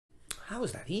How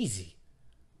is that easy?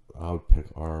 I would pick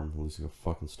arm. At least you can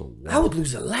fucking still walk. I would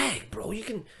lose a leg, bro. You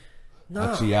can.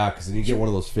 Nah. Actually, yeah, because then you get one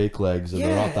of those fake legs, and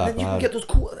they're not that and then you bad. can get those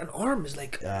cool. An arm is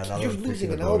like you're I'm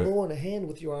losing an elbow and a hand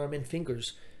with your arm and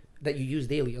fingers that you use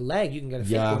daily. A leg, you can get a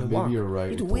fake one and walk. Maybe you're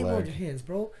right. You do way more with your hands,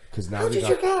 bro. Because now how did you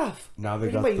jerk off? Now they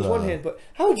you got might use one hand, but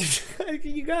how would you?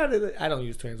 You got it. I don't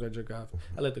use two hands when I jerk off.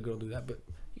 I let the girl do that, but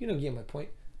you know, get my point.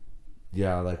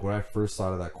 Yeah, like when I first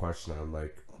thought of that question, I'm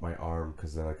like my arm,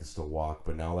 because then I can still walk.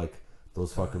 But now, like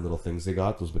those fucking little things they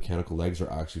got, those mechanical legs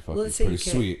are actually fucking pretty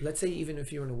sweet. Let's say even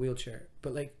if you're in a wheelchair,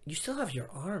 but like you still have your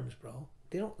arms, bro.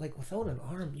 They don't like without an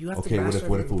arm. You have to. Okay,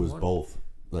 what if it was both?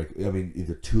 Like I mean,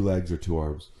 either two legs or two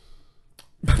arms.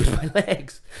 My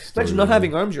legs. Imagine not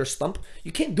having arms. You're a stump.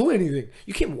 You can't do anything.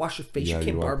 You can't wash your face. Yeah, you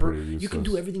can't barber. You can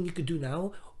do everything you can do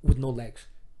now with no legs.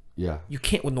 Yeah. You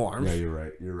can't with no arms. Yeah, you're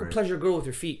right. You're right. Go pleasure a girl with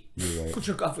your feet. You're right. Go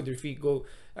jerk off with your feet. Go.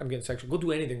 I'm getting sexual. Go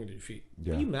do anything with your feet.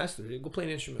 Yeah. You master it. Go play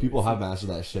an instrument. People have mastered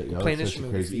that shit. Yo. Play an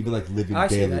instrument. Crazy. Even like living I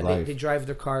say daily that life. they drive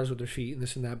their cars with their feet and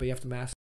this and that, but you have to master.